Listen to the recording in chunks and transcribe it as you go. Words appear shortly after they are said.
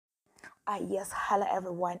Yes, hello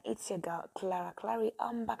everyone, it's your girl Clara Clary.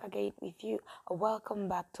 I'm back again with you. Welcome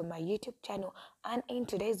back to my YouTube channel. And in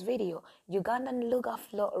today's video, Ugandan Luga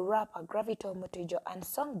Flow rapper Gravito Omutujju and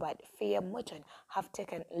songbird Mutoni have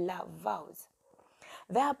taken love vows,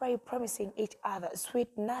 thereby promising each other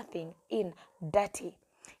sweet nothing in Dirty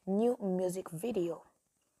new music video.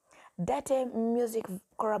 Dirty music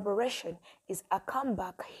collaboration is a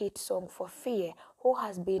comeback hit song for Fie, who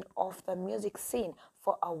has been off the music scene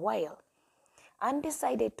for a while, and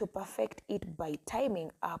decided to perfect it by teaming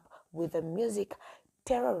up with the music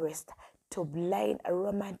terrorist to blind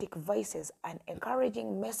romantic voices and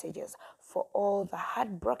encouraging messages for all the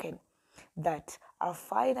heartbroken that are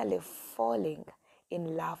finally falling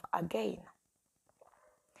in love again.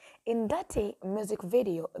 In Dirty music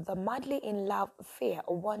video, the madly in love Fear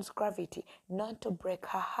wants Gravity not to break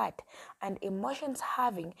her heart, and emotions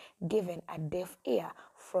having given a deaf ear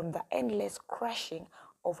from the endless crushing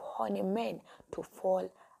of horny men to fall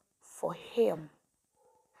for him.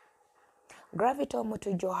 Gravito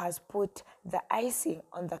Omutujju has put the icing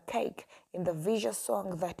on the cake in the visual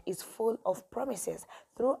song that is full of promises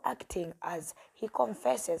through acting as he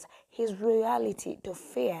confesses his reality to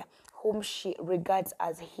Fear, whom she regards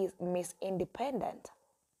as his Miss Independent.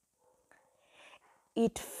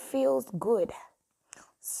 It feels good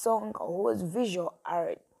song whose visuals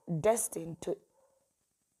are destined to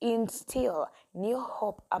instill new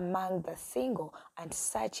hope among the single and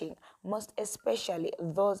searching, most especially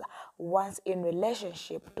those once in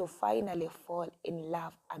relationship, to finally fall in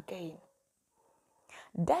love again.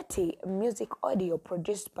 Dirty music audio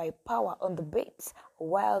produced by Power on the Beats,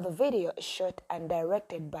 while the video shot and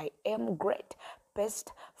directed by M. Great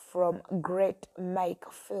Pest from Great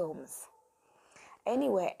Mike Films.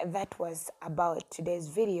 Anyway, that was about today's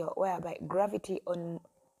video, whereby Gravity Omutujju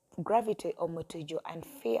and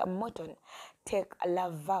Mutoni take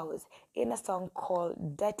love vows in a song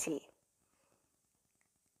called Dirty.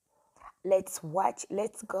 Let's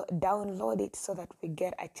go download it so that we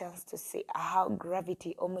get a chance to see how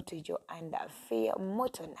Gravity Omutujju and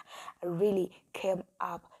Mutoni really came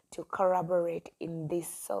up to collaborate in this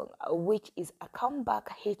song, which is a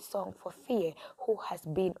comeback hit song for Fie, who has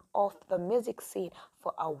been off the music scene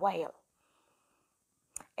for a while.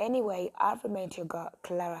 Anyway, I've remained your girl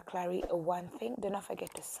Clara Clary. One thing, do not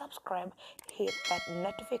forget to subscribe, hit that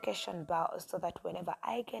notification bell so that whenever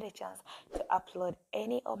I get a chance to upload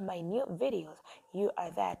any of my new videos, you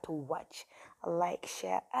are there to watch, like,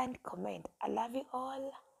 share, and comment. I love you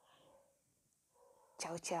all.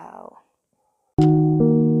 Ciao, ciao.